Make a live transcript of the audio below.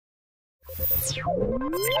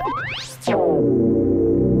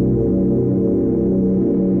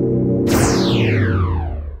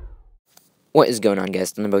What is going on,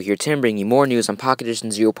 guys? Thunderbolt here, Tim, bringing you more news on Pocket Edition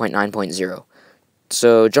 0.9.0.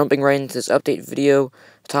 So, jumping right into this update video,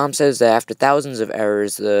 Tom says that after thousands of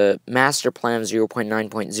errors, the master plan of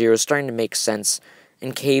 0.9.0 is starting to make sense,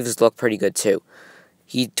 and caves look pretty good too.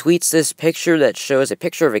 He tweets this picture that shows a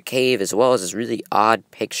picture of a cave as well as this really odd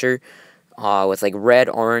picture with like red,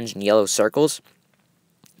 orange, and yellow circles.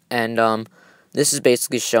 And this is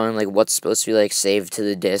basically showing like what's supposed to be like saved to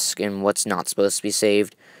the disk and what's not supposed to be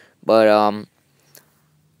saved. But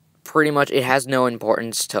pretty much it has no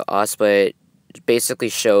importance to us, but it basically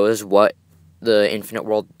shows what the infinite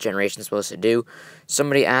world generation is supposed to do.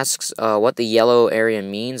 Somebody asks what the yellow area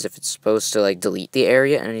means, if it's supposed to like delete the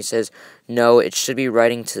area, and he says no, it should be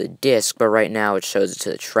writing to the disk, but right now it shows it to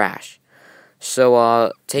the trash.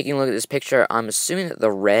 So taking a look at this picture, I'm assuming that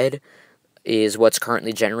the red is what's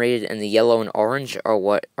currently generated and the yellow and orange are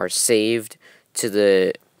what are saved to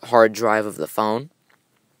the hard drive of the phone.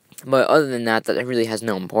 But other than that, that really has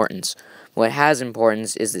no importance. What has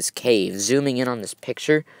importance is this cave. Zooming in on this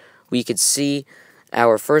picture, we could see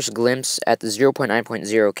our first glimpse at the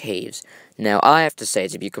 0.9.0 caves. Now, I have to say,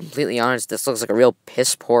 to be completely honest, this looks like a real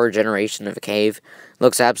piss-poor generation of a cave. It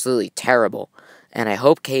looks absolutely terrible. And I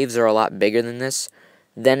hope caves are a lot bigger than this.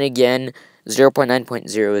 Then again,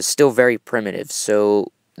 0.9.0 is still very primitive,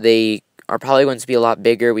 so they are probably going to be a lot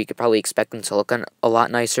bigger. We could probably expect them to look a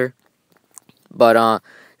lot nicer. But,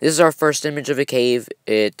 this is our first image of a cave.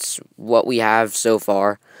 It's what we have so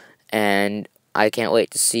far, and I can't wait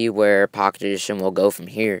to see where Pocket Edition will go from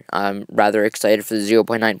here. I'm rather excited for the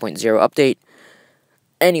 0.9.0 update.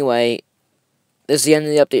 Anyway, this is the end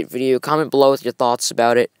of the update video. Comment below with your thoughts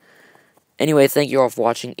about it. Anyway, thank you all for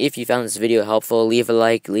watching. If you found this video helpful, leave a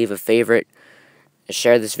like, leave a favorite,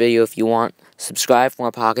 share this video if you want. Subscribe for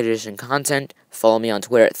more Pocket Edition content. Follow me on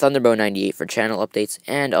Twitter at Thunderbow98 for channel updates,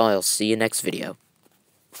 and I'll see you next video.